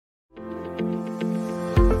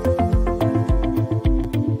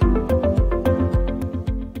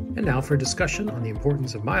And now for a discussion on the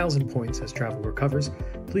importance of miles and points as travel recovers,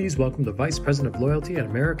 please welcome the Vice President of Loyalty at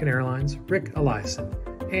American Airlines, Rick Elieson,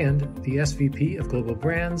 and the SVP of Global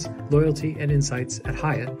Brands, Loyalty and Insights at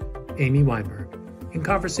Hyatt, Amy Weinberg, in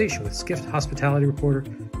conversation with Skift hospitality reporter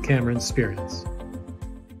Cameron Sperance.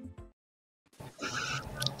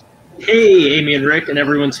 Hey, Amy and Rick and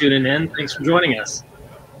everyone tuning in. Thanks for joining us.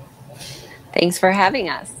 Thanks for having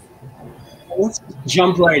us. Let's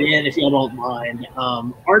jump right in if you all don't mind.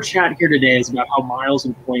 Our chat here today is about how miles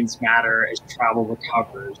and points matter as travel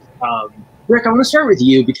recovers. Rick, I want to start with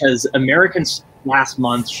you because Americans last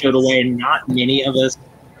month showed a way not many of us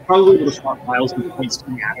probably would have thought miles and points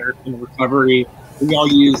to matter in the recovery. We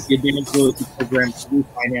all use the Advantage Loyalty Program to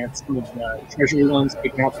refinance some of the treasury loans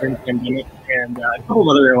taken out during the pandemic, and a couple of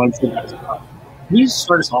other airlines did that as well. Can you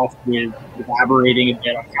start us off with elaborating a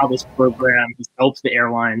bit on how this program has helped the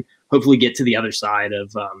airline hopefully get to the other side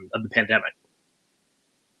of the pandemic?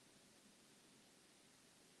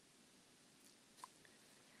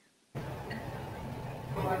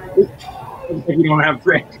 If you don't have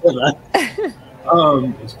Rick with us.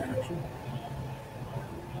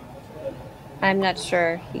 I'm not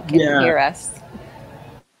sure he can hear us.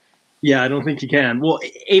 Yeah, I don't think he can. Well,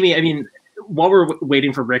 Amy, I mean, while we're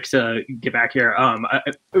waiting for Rick to get back here, I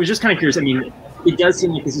was just kind of curious. I mean, it does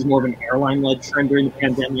seem like this is more of an airline-led trend during the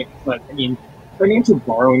pandemic, but I mean, financial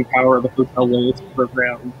borrowing power of the hotel loyalty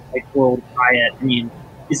program, like World Hyatt, I mean,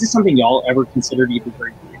 is this something y'all ever considered either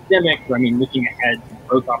during the pandemic or, I mean, looking ahead to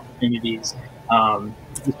growth opportunities?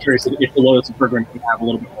 Just curious if the loyalty program can have a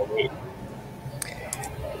little bit more weight.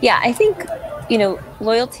 Yeah, I think,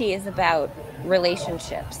 loyalty is about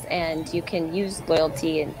relationships, and you can use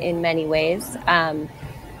loyalty in many ways.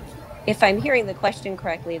 If I'm hearing the question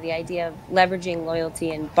correctly, the idea of leveraging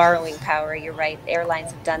loyalty and borrowing power, you're right,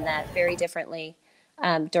 airlines have done that very differently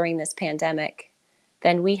during this pandemic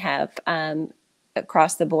than we have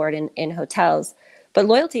across the board in hotels. But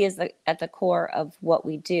loyalty is at the core of what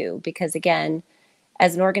we do, because again,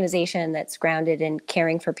 as an organization that's grounded in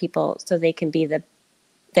caring for people so they can be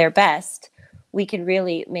their best, we can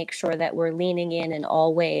really make sure that we're leaning in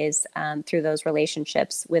all ways through those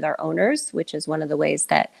relationships with our owners, which is one of the ways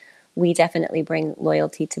that we definitely bring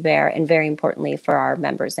loyalty to bear, and very importantly for our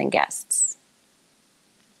members and guests.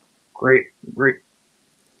 Great. Rick,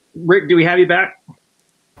 do we have you back?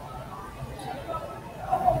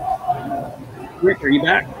 Rick, are you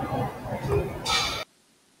back?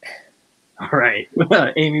 All right,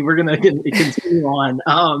 Amy, we're going to continue on.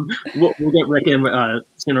 We'll get Rick in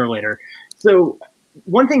sooner or later. So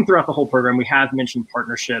one thing throughout the whole program, we have mentioned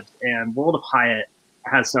partnerships, and World of Hyatt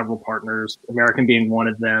has several partners, American being one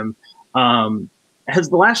of them. Has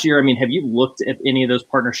the last year, I mean, have you looked at any of those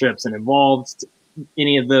partnerships and involved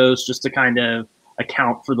any of those just to kind of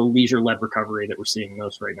account for the leisure-led recovery that we're seeing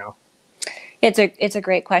most right now? It's a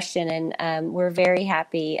great question, and we're very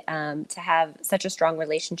happy to have such a strong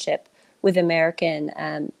relationship with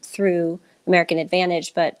American through American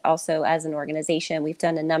Advantage, but also as an organization. We've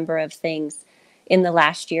done a number of things in the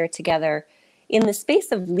last year together. In the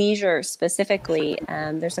space of leisure specifically,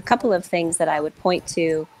 there's a couple of things that I would point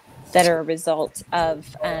to that are a result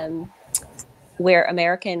of where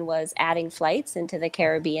American was adding flights into the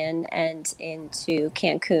Caribbean and into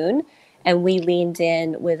Cancun, and we leaned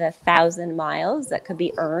in with 1,000 miles that could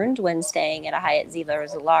be earned when staying at a Hyatt Ziva or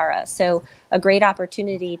Zilara. So a great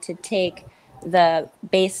opportunity to take the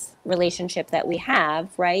base relationship that we have,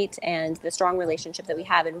 right, and the strong relationship that we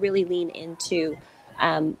have, and really lean into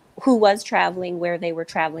who was traveling, where they were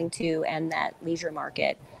traveling to, and that leisure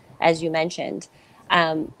market, as you mentioned.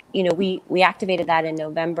 We activated that in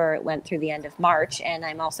November. It went through the end of March, and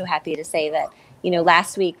I'm also happy to say that,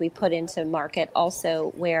 last week we put into market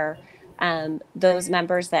also where those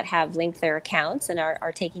members that have linked their accounts and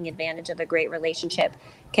are taking advantage of a great relationship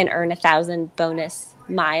can earn 1,000 bonus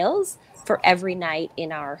miles for every night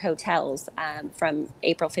in our hotels from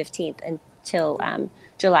April 15th until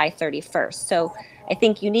July 31st. So I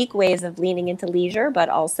think unique ways of leaning into leisure, but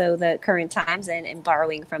also the current times and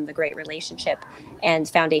borrowing from the great relationship and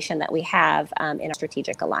foundation that we have in our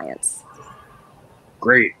strategic alliance.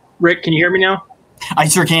 Great. Rick, can you hear me now? I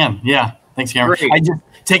sure can. Yeah. Thanks, Cameron. Great. I just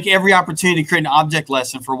take every opportunity to create an object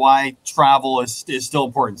lesson for why travel is still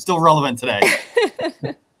important, still relevant today.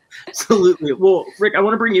 Absolutely. Well, Rick, I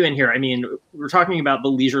want to bring you in here. I mean, we're talking about the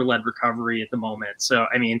leisure-led recovery at the moment. So,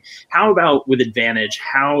 I mean, how about with Advantage?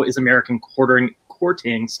 How is American courting,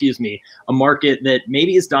 a market that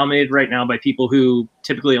maybe is dominated right now by people who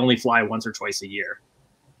typically only fly once or twice a year?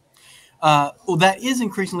 Well, that is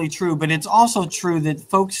increasingly true, but it's also true that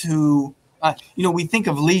folks who We think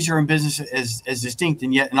of leisure and business as distinct,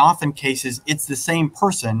 and yet in often cases, it's the same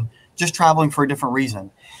person just traveling for a different reason.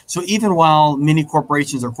 So even while many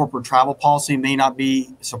corporations or corporate travel policy may not be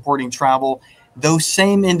supporting travel, those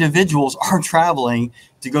same individuals are traveling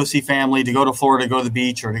to go see family, to go to Florida, to go to the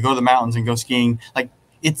beach, or to go to the mountains and go skiing. Like,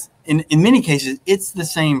 it's in many cases, it's the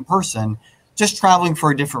same person just traveling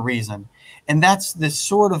for a different reason. And that's the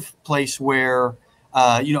sort of place where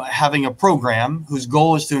having a program whose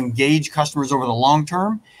goal is to engage customers over the long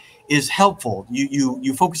term is helpful.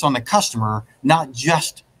 You focus on the customer, not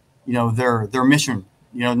just their mission,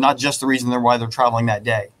 not just the reason why they're traveling that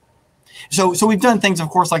day. So we've done things, of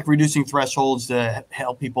course, like reducing thresholds to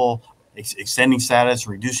help people, extending status,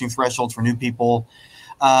 reducing thresholds for new people.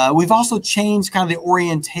 We've also changed kind of the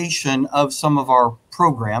orientation of some of our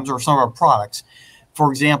programs or some of our products.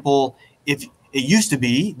 For example, if it used to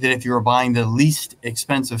be that if you were buying the least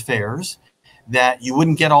expensive fares, that you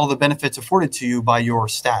wouldn't get all the benefits afforded to you by your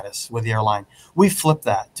status with the airline. We flipped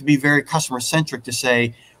that to be very customer centric, to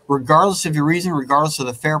say, regardless of your reason, regardless of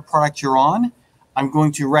the fare product you're on, I'm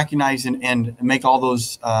going to recognize and make all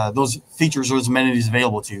those features, those amenities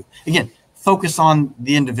available to you. Again, focus on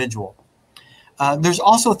the individual. There's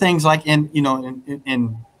also things like, Amy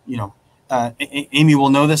will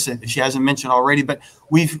know this if she hasn't mentioned already, but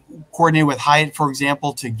we've coordinated with Hyatt, for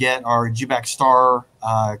example, to get our GBAC Star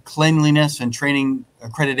cleanliness and training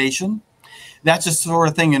accreditation. That's the sort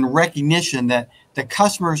of thing in recognition that the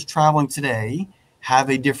customers traveling today have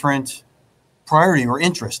a different priority or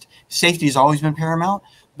interest. Safety has always been paramount,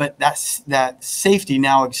 but that safety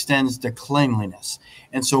now extends to cleanliness.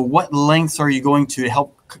 And so what lengths are you going to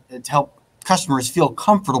help customers feel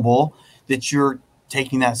comfortable that you're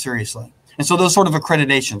taking that seriously? And so those sort of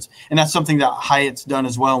accreditations, and that's something that Hyatt's done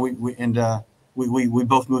as well. We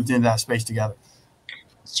both moved into that space together.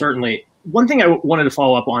 Certainly. One thing I wanted to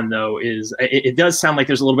follow up on, though, is it does sound like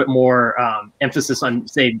there's a little bit more emphasis on,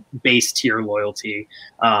 say, base tier loyalty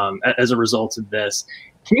as a result of this.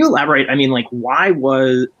 Can you elaborate? I mean, like, why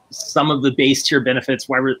was some of the base tier benefits,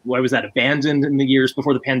 why was that abandoned in the years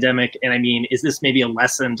before the pandemic? And I mean, is this maybe a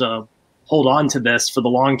lesson to hold on to this for the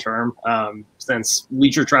long term, since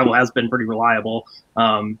leisure travel has been pretty reliable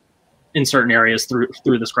in certain areas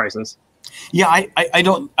through this crisis? Yeah, I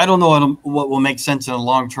don't know what will make sense in the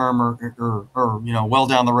long term or well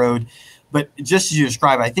down the road, but just as you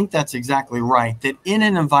described, I think that's exactly right. That in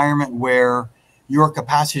an environment where you're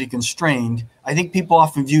capacity constrained, I think people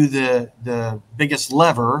often view the biggest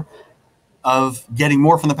lever of getting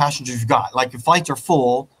more from the passengers you've got. Like, if flights are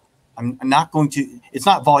full, I'm not going to. It's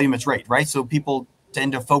not volume, it's rate, right? So people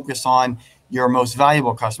tend to focus on your most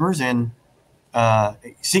valuable customers and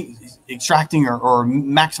extracting or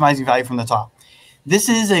maximizing value from the top. This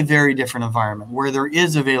is a very different environment where there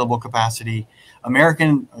is available capacity.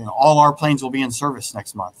 All our planes will be in service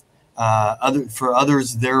next month. For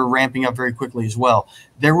others, they're ramping up very quickly as well.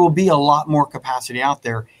 There will be a lot more capacity out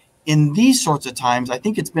there. In these sorts of times, I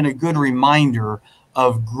think it's been a good reminder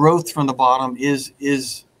of growth from the bottom is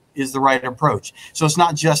the right approach. So it's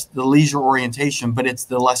not just the leisure orientation, but it's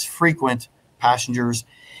the less frequent passengers.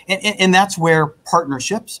 And that's where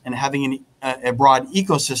partnerships and having a broad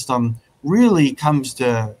ecosystem really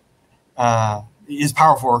is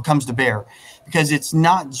powerful or comes to bear, because it's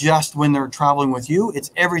not just when they're traveling with you,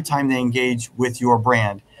 it's every time they engage with your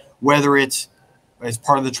brand, whether it's as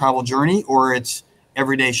part of the travel journey or it's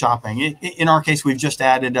everyday shopping. In our case, we've just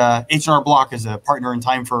added H&R Block as a partner in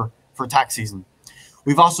time for tax season.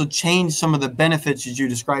 We've also changed some of the benefits, as you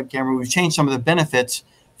described, Cameron. We've changed some of the benefits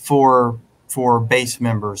for base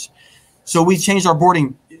members. So we've changed our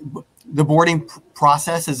boarding. The boarding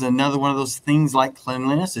process is another one of those things, like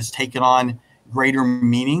cleanliness, is taken on greater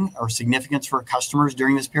meaning or significance for customers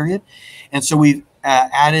during this period. And so we've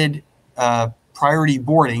added priority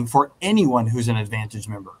boarding for anyone who's an Advantage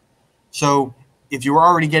member. So if you were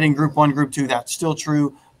already getting Group 1, Group 2, that's still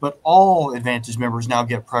true, but all Advantage members now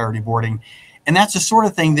get priority boarding. And that's the sort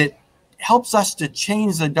of thing that helps us to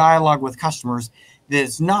change the dialogue with customers, that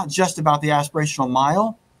it's not just about the aspirational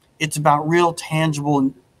mile, it's about real,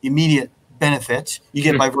 tangible, immediate benefits you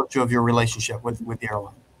get by virtue of your relationship with the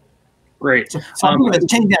airline. Great. So I'm going to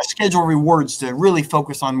change that schedule rewards to really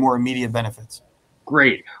focus on more immediate benefits.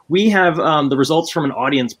 Great. We have the results from an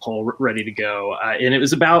audience poll ready to go. And it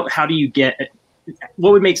was about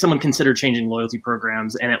what would make someone consider changing loyalty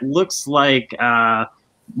programs. And it looks like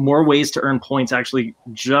more ways to earn points actually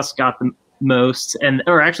just got the most,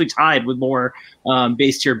 or actually tied with more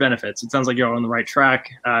base tier benefits. It sounds like you're on the right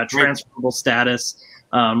track. Transferable status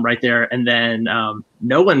right there. And then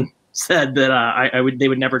no one said that they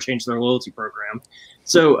would never change their loyalty program.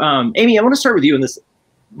 So Amy, I want to start with you in this.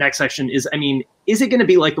 next section is, I mean, is it going to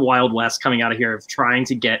be like the Wild West coming out of here of trying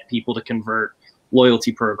to get people to convert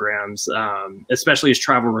loyalty programs, especially as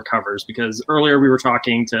travel recovers? Because earlier we were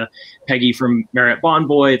talking to Peggy from Marriott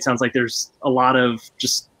Bonvoy. It sounds like there's a lot of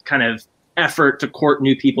just kind of effort to court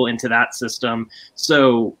new people into that system.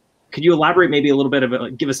 So could you elaborate maybe a little bit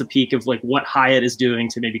of give us a peek of like what Hyatt is doing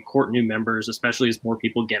to maybe court new members, especially as more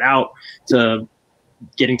people get out to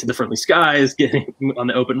getting to the friendly skies, getting on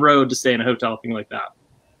the open road to stay in a hotel, thing like that?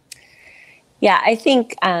 Yeah, I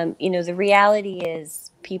think, the reality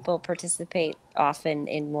is people participate often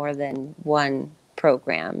in more than one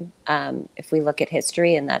program. If we look at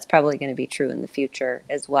history, and that's probably going to be true in the future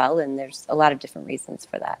as well. And there's a lot of different reasons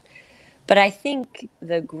for that. But I think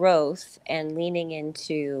the growth and leaning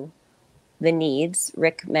into the needs,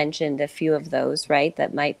 Rick mentioned a few of those, right?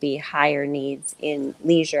 That might be higher needs in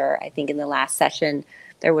leisure. I think in the last session,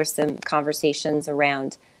 there were some conversations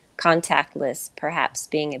around contactless perhaps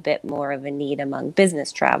being a bit more of a need among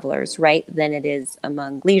business travelers, right, than it is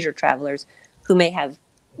among leisure travelers who may have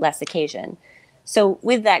less occasion. So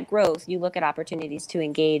with that growth, you look at opportunities to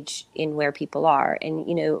engage in where people are. And,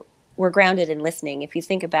 we're grounded in listening. If you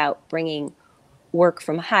think about bringing work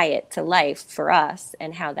from Hyatt to life for us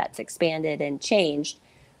and how that's expanded and changed,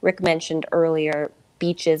 Rick mentioned earlier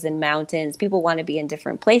beaches and mountains. People want to be in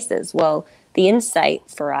different places. Well, the insight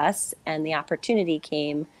for us and the opportunity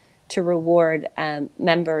came to reward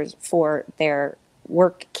members for their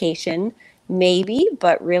workcation, maybe,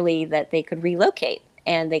 but really that they could relocate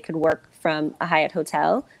and they could work from a Hyatt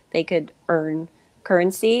hotel. They could earn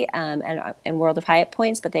currency and World of Hyatt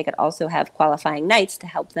points, but they could also have qualifying nights to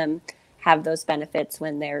help them have those benefits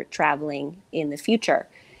when they're traveling in the future.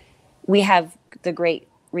 We have the great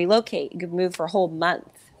relocate. You could move for a whole month,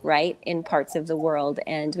 right, in parts of the world.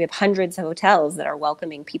 And we have hundreds of hotels that are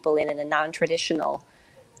welcoming people in a non-traditional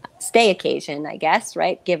stay occasion, I guess,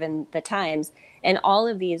 right, given the times. And all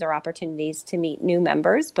of these are opportunities to meet new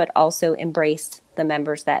members, but also embrace the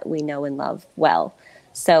members that we know and love well.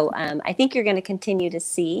 So I think you're going to continue to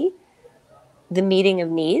see the meeting of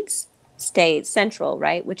needs stay central,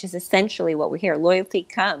 right, which is essentially what we hear. Loyalty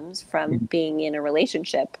comes from being in a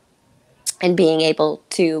relationship and being able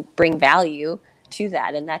to bring value to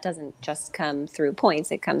that. And that doesn't just come through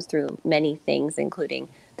points. It comes through many things, including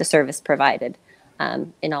the service provided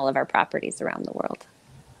in all of our properties around the world.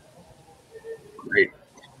 Great.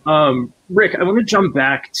 Rick, I want to jump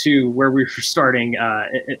back to where we were starting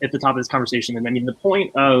at the top of this conversation. And I mean, the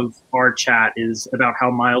point of our chat is about how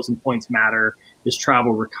miles and points matter as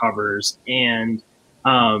travel recovers. And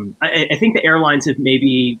I think the airlines have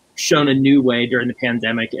maybe shown a new way during the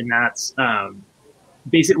pandemic, and that's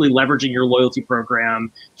basically leveraging your loyalty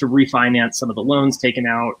program to refinance some of the loans taken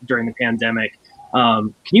out during the pandemic.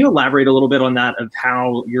 Can you elaborate a little bit on that, of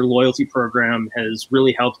how your loyalty program has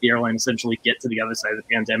really helped the airline essentially get to the other side of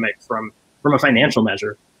the pandemic from a financial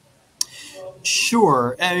measure?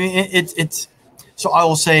 Sure. I mean, it's so I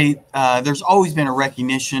will say there's always been a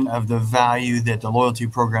recognition of the value that the loyalty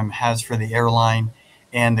program has for the airline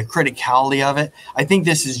and the criticality of it. I think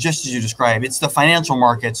this is just as you described. It's the financial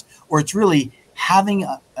markets, or it's really having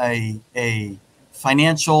the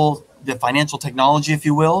financial technology, if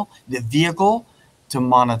you will, the vehicle to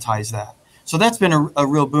monetize that. So that's been a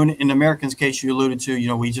real boon. In American's case, you alluded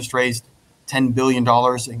to, we just raised $10 billion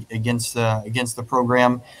against the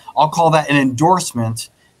program. I'll call that an endorsement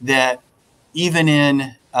that even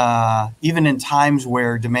in times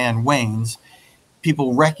where demand wanes,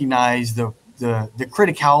 people recognize the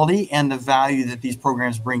criticality and the value that these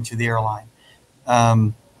programs bring to the airline.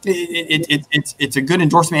 It's a good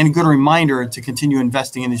endorsement and a good reminder to continue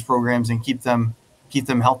investing in these programs and keep them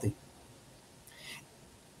healthy.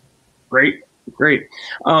 Great.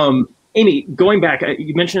 Amy, going back,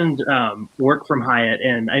 you mentioned work from Hyatt,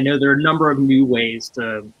 and I know there are a number of new ways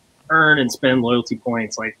to earn and spend loyalty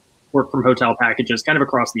points, like work from hotel packages, kind of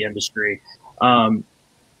across the industry. Can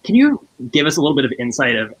you give us a little bit of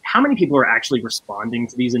insight of how many people are actually responding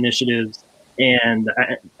to these initiatives? And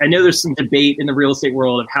I know there's some debate in the real estate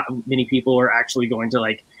world of how many people are actually going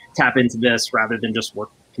to tap into this rather than just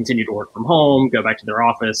continue to work from home, go back to their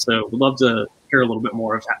office. So we'd love to hear a little bit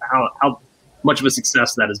more of how much of a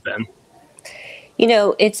success that has been.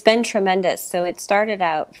 It's been tremendous. So it started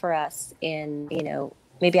out for us in,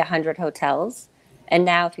 maybe 100 hotels. And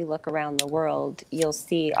now if you look around the world, you'll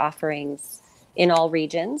see offerings in all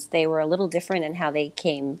regions. They were a little different in how they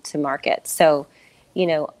came to market. So,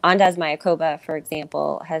 Andaz Mayakoba, for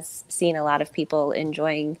example, has seen a lot of people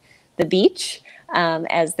enjoying the beach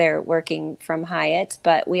as they're working from Hyatt.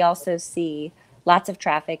 But we also see lots of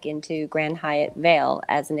traffic into Grand Hyatt Vail,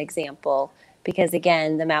 as an example, because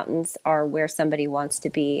again, the mountains are where somebody wants to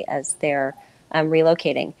be as they're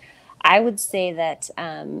relocating. I would say that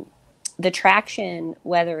the traction,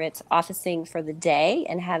 whether it's officing for the day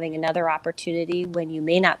and having another opportunity when you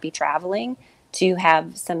may not be traveling to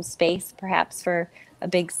have some space, perhaps for a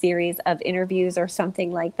big series of interviews or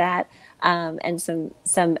something like that, and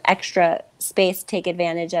some extra space, take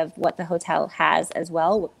advantage of what the hotel has as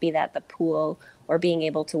well, be that the pool or being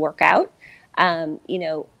able to work out,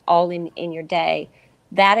 all in your day.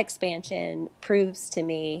 That expansion proves to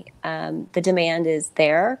me the demand is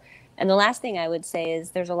there. And the last thing I would say is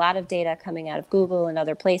there's a lot of data coming out of Google and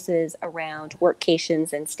other places around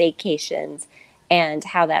workcations and staycations and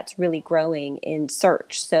how that's really growing in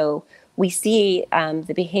search. So we see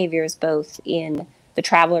the behaviors both in the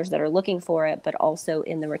travelers that are looking for it, but also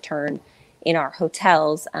in the return in our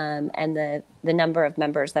hotels and the number of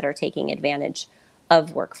members that are taking advantage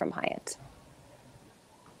of work from Hyatt.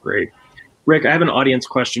 Great. Rick, I have an audience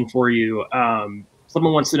question for you.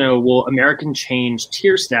 Someone wants to know, will American change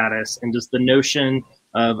tier status, and does the notion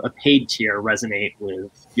of a paid tier resonate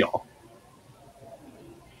with y'all?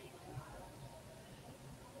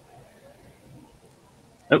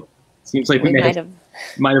 Oh, seems like we might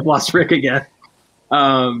have lost Rick again.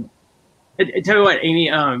 I tell you what, Amy,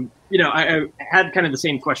 I had kind of the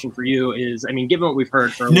same question for you. Is, I mean, given what we've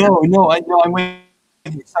heard from I'm with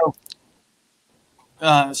you.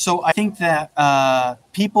 So I think that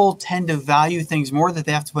people tend to value things more that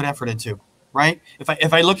they have to put effort into, right?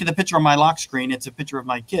 If I look at the picture on my lock screen, it's a picture of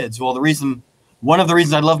my kids. Well, one of the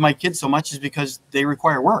reasons I love my kids so much is because they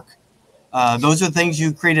require work. Those are things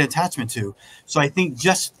you create an attachment to. So I think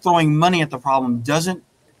just throwing money at the problem doesn't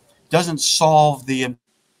solve the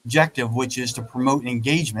objective, which is to promote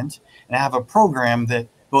engagement and have a program that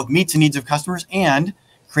both meets the needs of customers and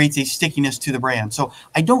creates a stickiness to the brand. So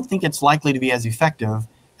I don't think it's likely to be as effective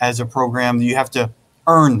as a program that you have to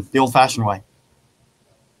earn the old-fashioned way.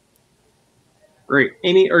 Great.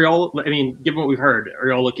 Amy, given what we've heard, are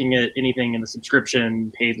y'all looking at anything in the subscription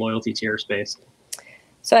paid loyalty tier space?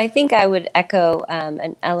 So I think I would echo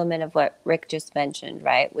an element of what Rick just mentioned,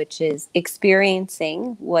 right? Which is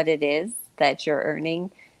experiencing what it is that you're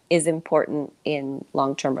earning is important in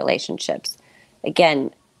long-term relationships.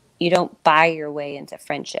 Again, you don't buy your way into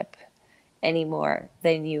friendship any more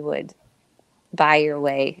than you would buy your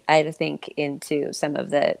way, I think, into some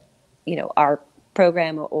of the, our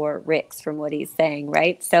program or Rick's from what he's saying,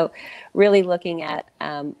 right? So really looking at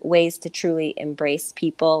ways to truly embrace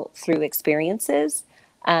people through experiences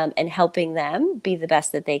and helping them be the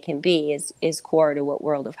best that they can be is core to what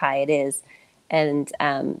World of Hyatt is. And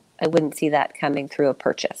I wouldn't see that coming through a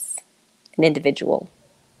purchase, an individual,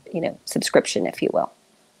 subscription, if you will.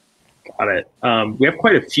 Got it. We have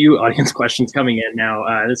quite a few audience questions coming in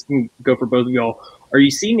now. This can go for both of y'all. Are you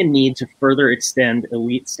seeing a need to further extend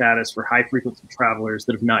elite status for high frequency travelers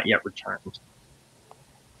that have not yet returned?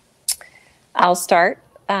 I'll start.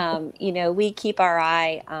 We keep our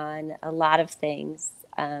eye on a lot of things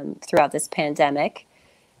throughout this pandemic.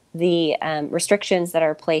 The restrictions that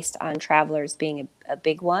are placed on travelers being a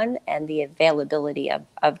big one, and the availability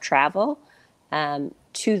of travel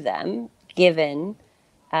to them, given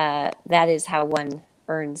that is how one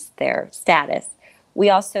earns their status. We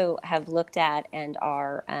also have looked at and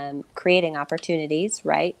are creating opportunities,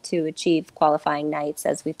 right, to achieve qualifying nights,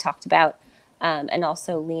 as we've talked about, and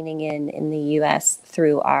also leaning in the U.S.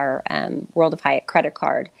 through our World of Hyatt credit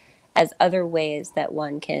card as other ways that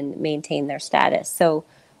one can maintain their status. So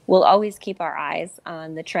we'll always keep our eyes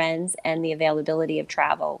on the trends and the availability of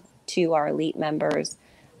travel to our elite members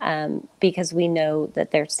because we know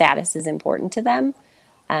that their status is important to them.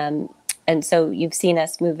 And so you've seen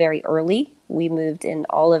us move very early. We moved in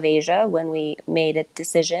all of Asia when we made a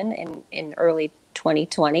decision in early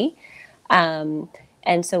 2020.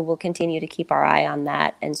 And so we'll continue to keep our eye on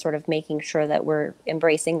that and sort of making sure that we're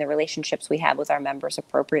embracing the relationships we have with our members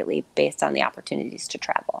appropriately based on the opportunities to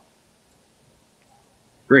travel.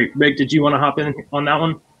 Great. Rick, did you want to hop in on that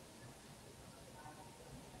one?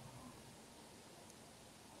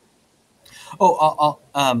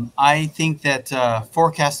 I think that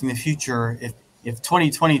forecasting the future, if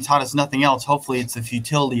 2020 taught us nothing else, hopefully it's the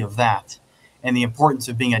futility of that and the importance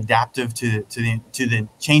of being adaptive to the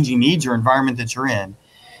changing needs or environment that you're in.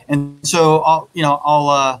 And so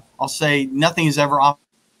I'll say nothing is ever off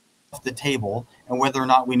the table, and whether or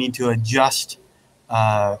not we need to adjust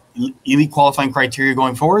elite qualifying criteria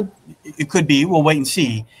going forward, it could be. We'll wait and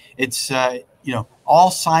see. It's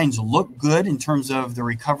all signs look good in terms of the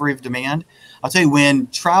recovery of demand. I'll tell you, when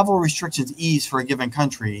travel restrictions ease for a given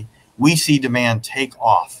country, we see demand take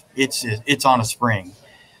off. It's on a spring.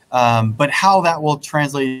 But how that will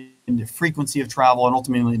translate into frequency of travel and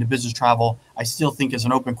ultimately into business travel, I still think is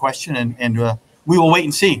an open question, and we will wait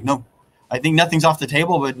and see. No, I think nothing's off the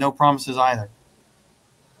table, but no promises either.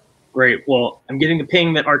 Great. Well, I'm getting the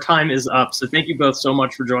ping that our time is up. So thank you both so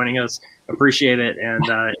much for joining us. Appreciate it, and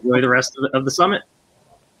enjoy the rest of the summit.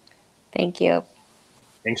 Thank you.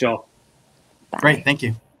 Thanks, y'all. Bye. Great. Thank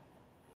you.